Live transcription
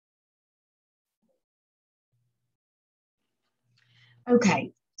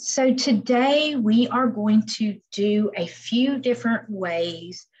Okay, so today we are going to do a few different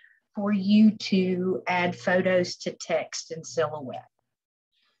ways for you to add photos to text in Silhouette.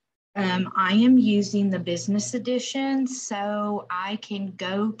 I am using the business edition, so I can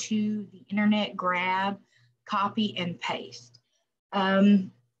go to the internet, grab, copy, and paste. The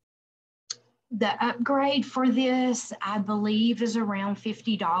upgrade for this, I believe, is around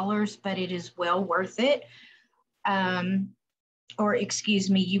 $50, but it is well worth it. Or excuse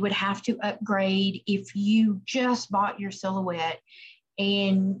me, you would have to upgrade if you just bought your Silhouette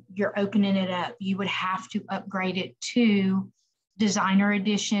and you're opening it up. You would have to upgrade it to Designer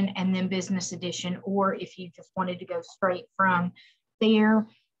Edition and then Business Edition, or if you just wanted to go straight from there,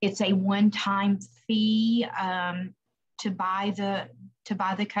 it's a one-time fee to buy the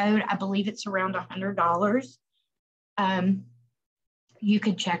code. I believe it's around $100. You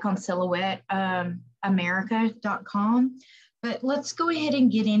could check on Silhouette America.com. But let's go ahead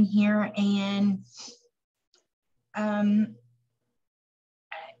and get in here, and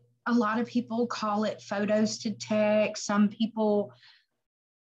a lot of people call it photos to text. Some people,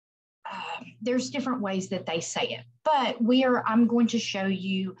 there's different ways that they say it, but I'm going to show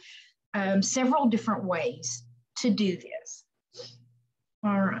you several different ways to do this.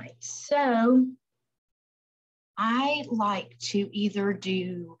 All right, so I like to either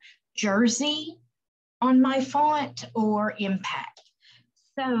do Jersey on my font or impact.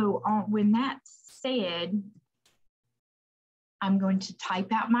 So when that's said, I'm going to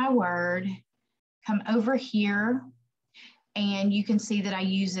type out my word, come over here, and you can see that I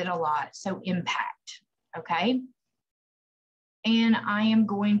use it a lot. So impact, okay? And I am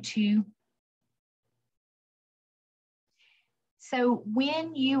going to, so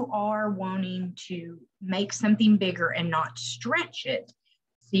when you are wanting to make something bigger and not stretch it,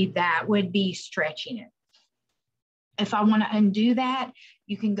 see, that would be stretching it. If I want to undo that,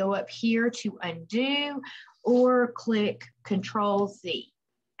 you can go up here to undo or click Control-Z,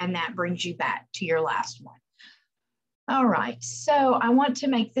 and that brings you back to your last one. All right, so I want to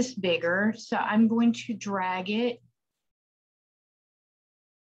make this bigger, so I'm going to drag it,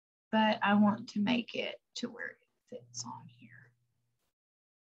 but I want to make it to where it fits on here.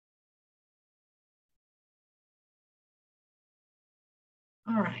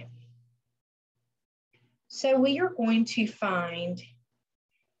 All right. So we are going to find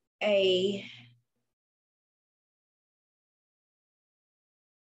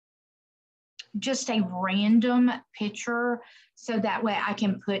just a random picture so that way I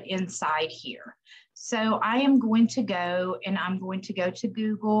can put inside here. So I am going to go and I'm going to go to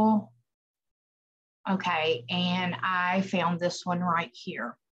Google. Okay, and I found this one right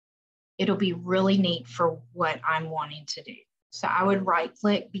here. It'll be really neat for what I'm wanting to do. So I would right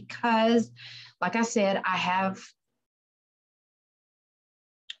click because, like I said, I have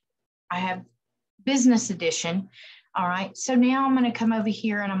business edition. All right, so now I'm going to come over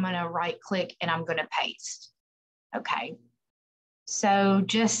here and I'm going to right click and I'm going to paste. Okay, so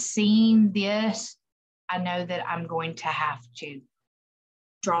just seeing this, I know that I'm going to have to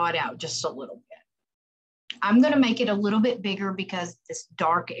draw it out just a little bit. I'm going to make it a little bit bigger because this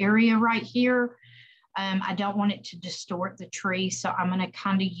dark area right here, I don't want it to distort the tree, so I'm going to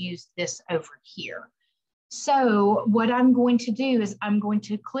kind of use this over here. So what I'm going to do is I'm going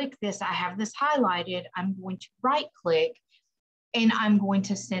to click this. I have this highlighted. I'm going to right click and I'm going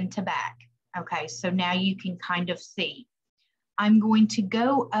to send to back. Okay, so now you can kind of see. I'm going to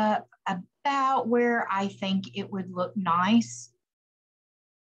go up about where I think it would look nice.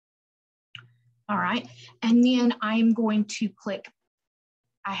 All right, and then I'm going to click.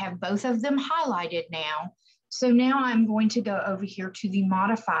 I have both of them highlighted now. So now I'm going to go over here to the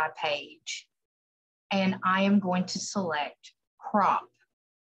modify page and I am going to select crop.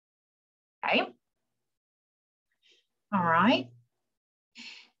 Okay. All right.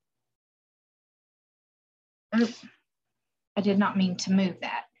 Oops. I did not mean to move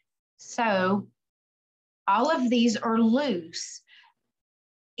that. So all of these are loose.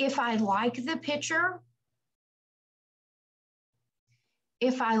 If I like the picture,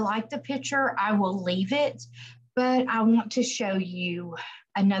 I will leave it, but I want to show you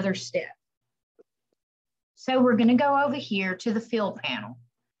another step. So we're going to go over here to the fill panel.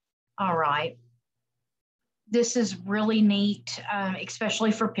 All right. This is really neat,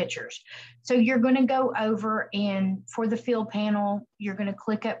 especially for pictures. So you're going to go over and for the fill panel, you're going to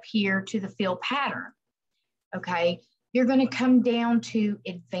click up here to the fill pattern. Okay. You're going to come down to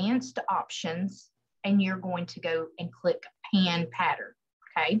advanced options and you're going to go and click pan pattern.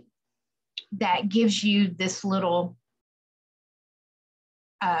 Okay. That gives you this little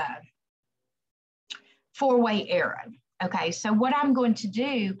four-way arrow. Okay, so what I'm going to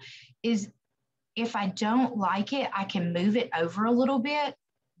do is if I don't like it, I can move it over a little bit,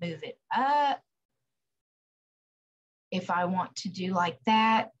 move it up. If I want to do like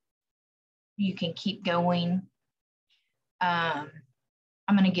that, you can keep going. I'm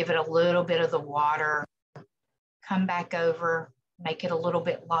going to give it a little bit of the water, come back over, make it a little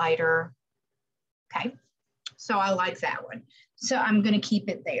bit lighter. Okay, so I like that one. So I'm going to keep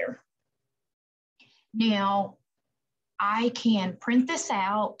it there. Now, I can print this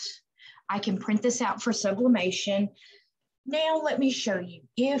out. I can print this out for sublimation. Now, let me show you.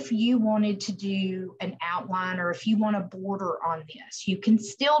 If you wanted to do an outline or if you want a border on this, you can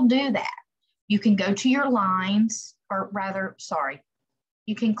still do that. You can go to your lines, or rather, sorry,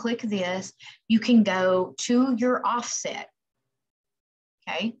 you can click this. You can go to your offset.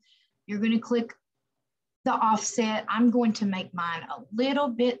 Okay, you're going to click the offset. I'm going to make mine a little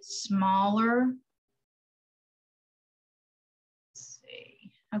bit smaller.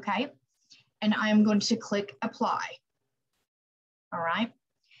 Okay, and I'm going to click apply. All right,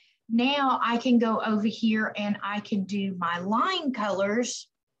 now I can go over here and I can do my line colors.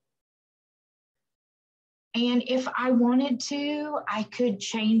 And if I wanted to, I could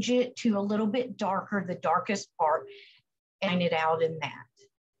change it to a little bit darker, the darkest part, and line it out in that.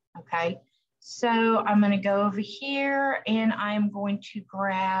 Okay, so I'm going to go over here and I'm going to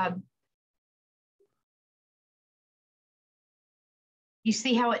grab. You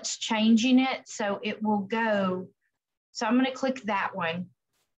see how it's changing it? So it will go. So I'm going to click that one.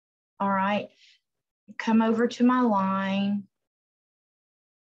 All right. Come over to my line.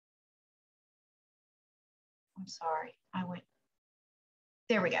 I'm sorry.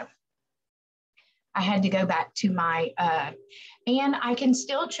 There we go. I had to go back to my, and I can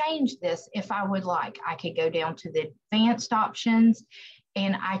still change this if I would like. I could go down to the advanced options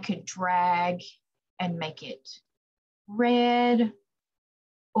and I could drag and make it red.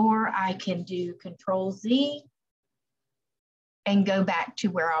 Or I can do Control Z and go back to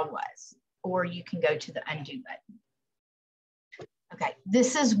where I was, or you can go to the undo button. Okay,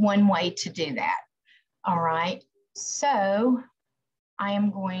 this is one way to do that. All right, so I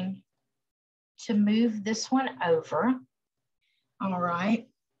am going to move this one over. All right.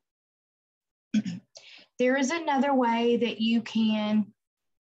 There is another way that you can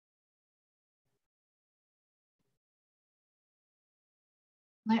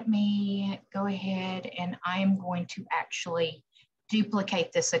let me go ahead and I'm going to actually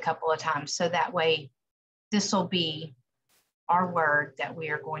duplicate this a couple of times. So that way this will be our word that we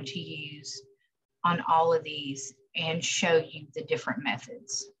are going to use on all of these and show you the different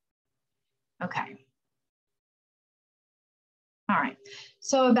methods. Okay. All right.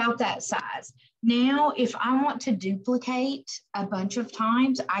 So about that size. Now, if I want to duplicate a bunch of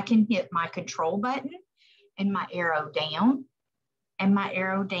times, I can hit my control button and my arrow down. And my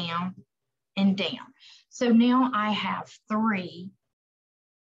arrow down and down. So now I have 3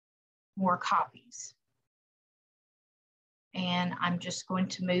 more copies. And I'm just going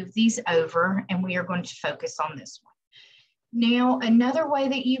to move these over and we are going to focus on this one. Now, another way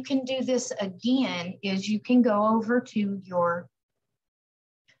that you can do this again is you can go over to your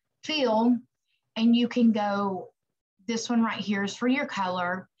fill and you can go, this one right here is for your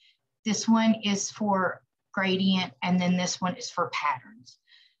color. This one is for gradient, and then this one is for patterns.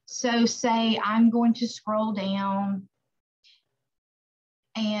 So say I'm going to scroll down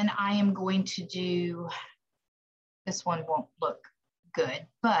and I am going to do, this one won't look good,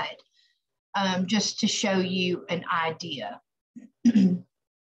 but just to show you an idea. All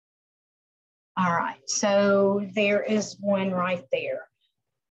right, so there is one right there.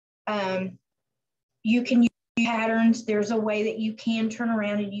 You can use patterns. There's a way that you can turn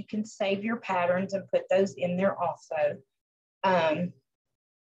around and you can save your patterns and put those in there also.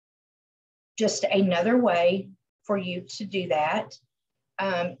 Just another way for you to do that.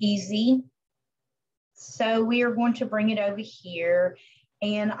 Easy. So we are going to bring it over here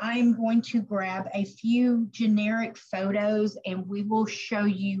and I'm going to grab a few generic photos and we will show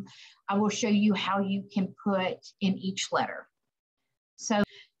you, I will show you how you can put in each letter. So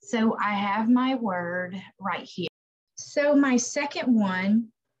I have my word right here. So my second one,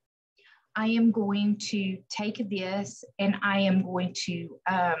 I am going to take this and I am going to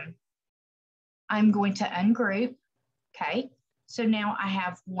ungroup, okay? So now I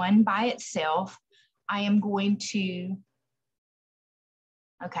have one by itself. I am going to,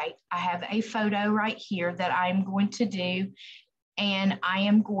 okay, I have a photo right here that I'm going to do, and I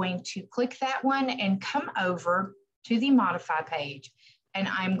am going to click that one and come over to the modify page, and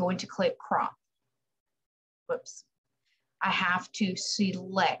I'm going to click crop. Whoops. I have to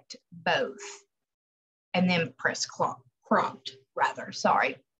select both and then press crop. cropped rather,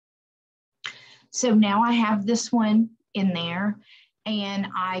 sorry. So now I have this one in there, and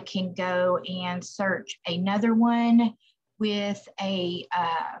I can go and search another one with a,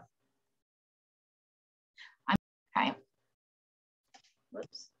 okay,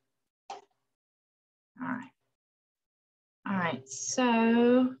 whoops. All right,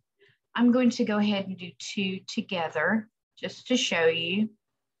 so I'm going to go ahead and do two together just to show you.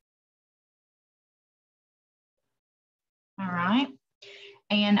 All right,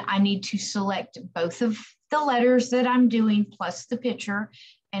 and I need to select both of the letters that I'm doing plus the picture,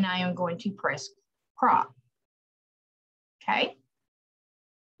 and I am going to press crop. Okay,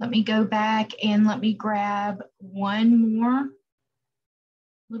 let me go back and let me grab one more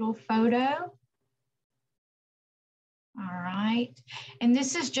little photo. All right, and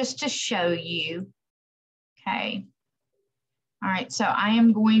this is just to show you, okay. All right, so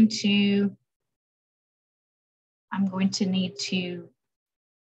I'm going to need to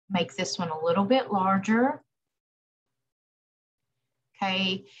make this one a little bit larger.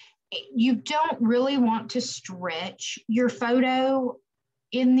 Okay, you don't really want to stretch your photo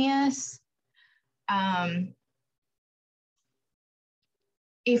in this.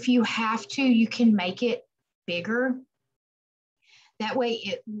 If you have to, you can make it bigger. That way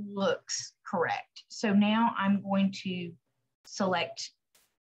it looks correct. So now I'm going to select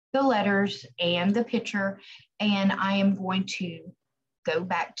the letters and the picture, and I am going to go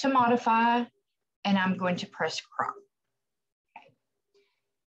back to modify, and I'm going to press crop. Okay.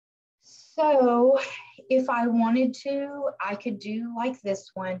 So if I wanted to, I could do like this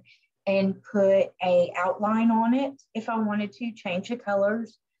one and put a outline on it. If I wanted to change the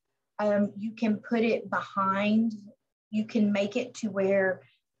colors, you can put it behind. You can make it to where,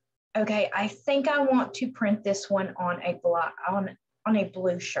 okay, I think I want to print this one on a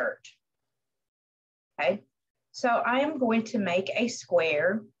blue shirt. Okay, so I am going to make a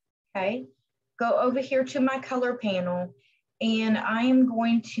square. Okay, go over here to my color panel, and I am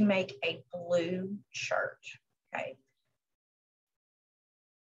going to make a blue shirt. Okay,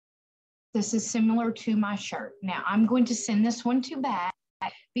 this is similar to my shirt. Now I'm going to send this one to back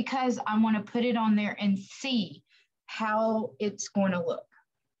because I want to put it on there and see how it's going to look.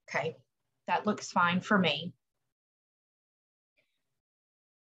 Okay, that looks fine for me.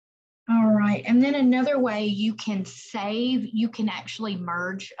 All right, and then another way you can save, you can actually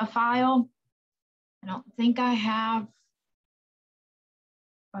merge a file. I don't think I have.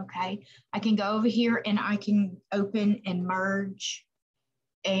 Okay, I can go over here and I can open and merge,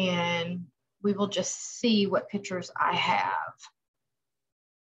 and we will just see what pictures I have.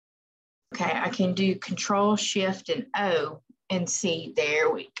 Okay, I can do Control, Shift, and O and see,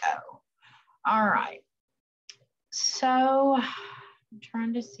 there we go. All right, so I'm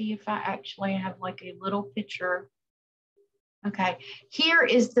trying to see if I actually have like a little picture. Okay, here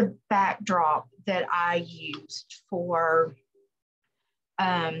is the backdrop that I used for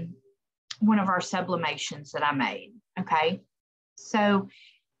one of our sublimations that I made. Okay, so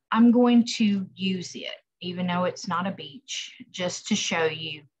I'm going to use it, even though it's not a beach, just to show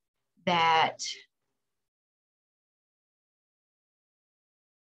you that.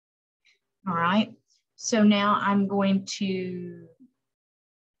 All right, so now I'm going to,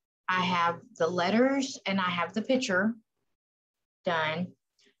 I have the letters and I have the picture done,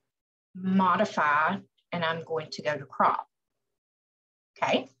 modify, and I'm going to go to crop.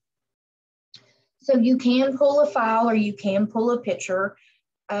 Okay, so you can pull a file or you can pull a picture.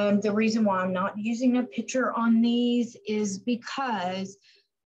 The reason why I'm not using a picture on these is because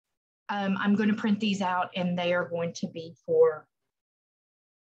I'm going to print these out and they are going to be for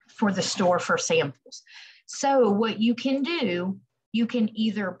the store for samples. So what you can do, you can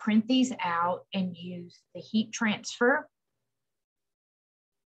either print these out and use the heat transfer,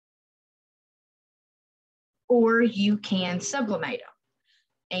 or you can sublimate them.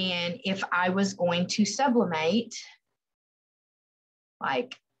 And if I was going to sublimate,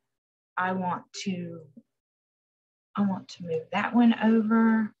 like I want to move that one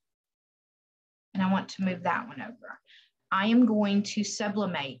over, and I want to move that one over. I am going to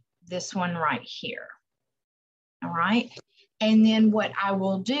sublimate this one right here. All right. And then what I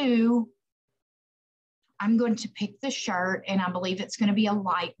will do, I'm going to pick the shirt, and I believe it's going to be a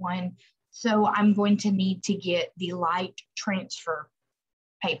light one. So I'm going to need to get the light transfer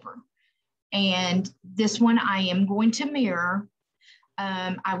paper. And this one I am going to mirror.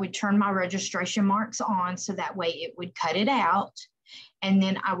 I would turn my registration marks on so that way it would cut it out, and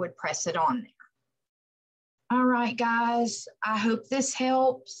then I would press it on there. All right, guys, I hope this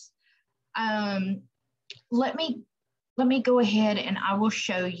helps. Let me go ahead and I will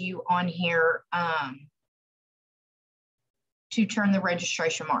show you on here to turn the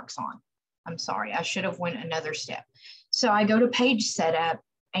registration marks on. I'm sorry, I should have went another step. So I go to page setup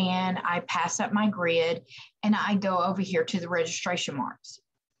and I pass up my grid and I go over here to the registration marks.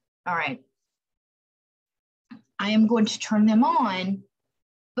 All right. I am going to turn them on,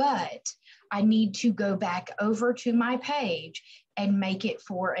 but I need to go back over to my page and make it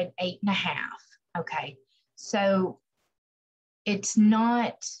for an 8.5. Okay. So it's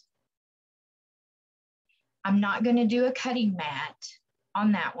not, I'm not going to do a cutting mat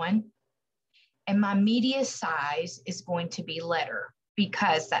on that one. And my media size is going to be letter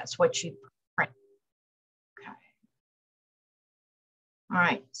because that's what you print. Okay. All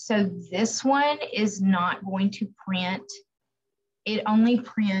right. So this one is not going to print. It only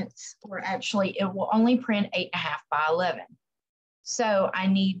prints, or actually it will only print 8.5 by 11. So I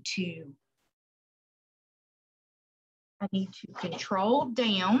need to control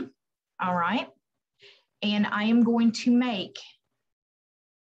down. All right. And I am going to make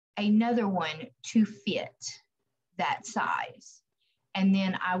another one to fit that size. And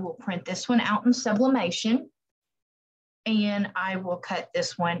then I will print this one out in sublimation and I will cut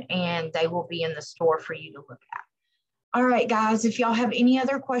this one and they will be in the store for you to look at. All right, guys, if y'all have any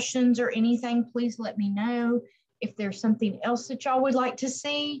other questions or anything, please let me know. If there's something else that y'all would like to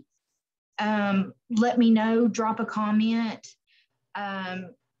see, let me know, drop a comment. And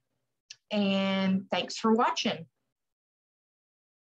thanks for watching.